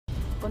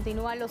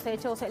Continúan los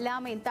hechos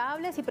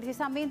lamentables y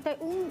precisamente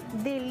un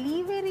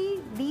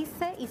delivery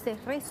dice y se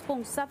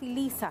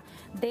responsabiliza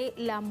de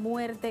la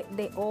muerte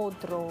de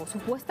otro,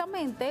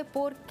 supuestamente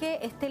porque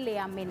este le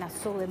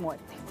amenazó de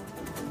muerte.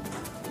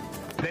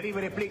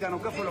 Delivery,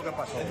 explícanos, ¿qué fue lo que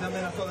pasó? Él me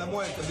amenazó de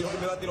muerte, dijo que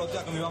me iba a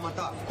tirotear, que me iba a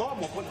matar.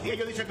 ¿Cómo? Porque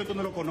ellos dicen que tú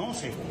no lo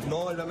conoces.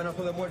 No, él me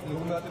amenazó de muerte, dijo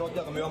que me iba a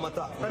tirotear, que me iba a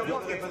matar. ¿Pero yo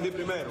por qué? lo defendí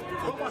primero.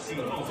 ¿Cómo así?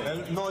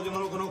 No, yo no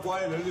lo conozco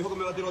a él, él dijo que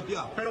me iba a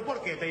tirotear. ¿Pero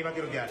por qué te iba a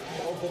tirotear?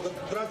 Porque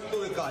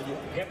tránsito de calle.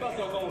 ¿Qué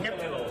pasó con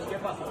ustedes dos? ¿Qué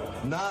pasó?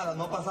 Nada,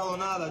 no ha pasado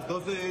nada.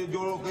 Entonces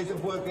yo lo que hice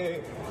fue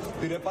que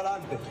tiré para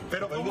adelante.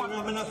 Pero él ¿cómo? me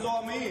amenazó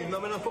a mí, él me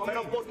amenazó a mí.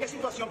 ¿Pero por qué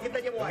situación? ¿Quién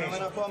te llevó a Él eso? me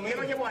amenazó a mí. ¿Quién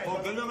lo llevó a eso?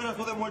 Porque él me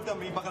amenazó de muerte a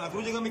mí, para que la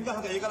cruz llegue a mi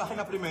casa, que llegue a la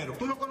ajena primero.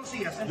 ¿Tú lo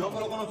conocías entonces? Yo me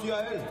lo conocía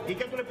a él. ¿Y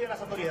qué tú le pides a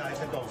las autoridades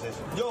entonces?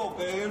 Yo,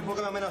 que él fue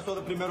que me amenazó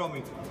de primero a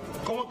mí.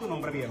 ¿Cómo es tu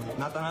nombre, viejo?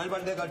 Natanael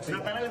Valdés García.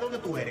 Natanael, ¿de dónde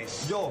tú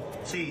eres? Yo,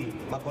 Sí.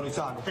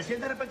 macorizano. ¿Te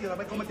sientes arrepentido de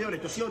haber cometido el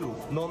hecho, sí o no?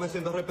 No me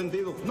siento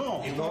arrepentido.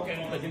 No. ¿Y por qué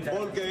no te sientes?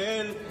 Porque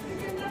él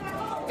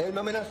me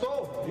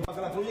amenazó. Y para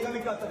que la cruz llegue a mi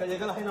casa, que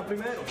llegue a la ajena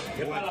primero.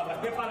 ¿Qué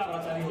palabras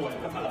te dijo él?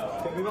 ¿Qué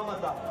palabras? Que me iba a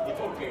matar. ¿Y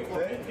por qué? ¿Por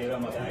qué te iba a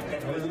matar?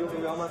 Él dijo que me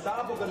iba a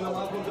matar porque él me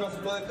va a encontrar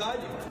en tránsito de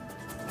calle.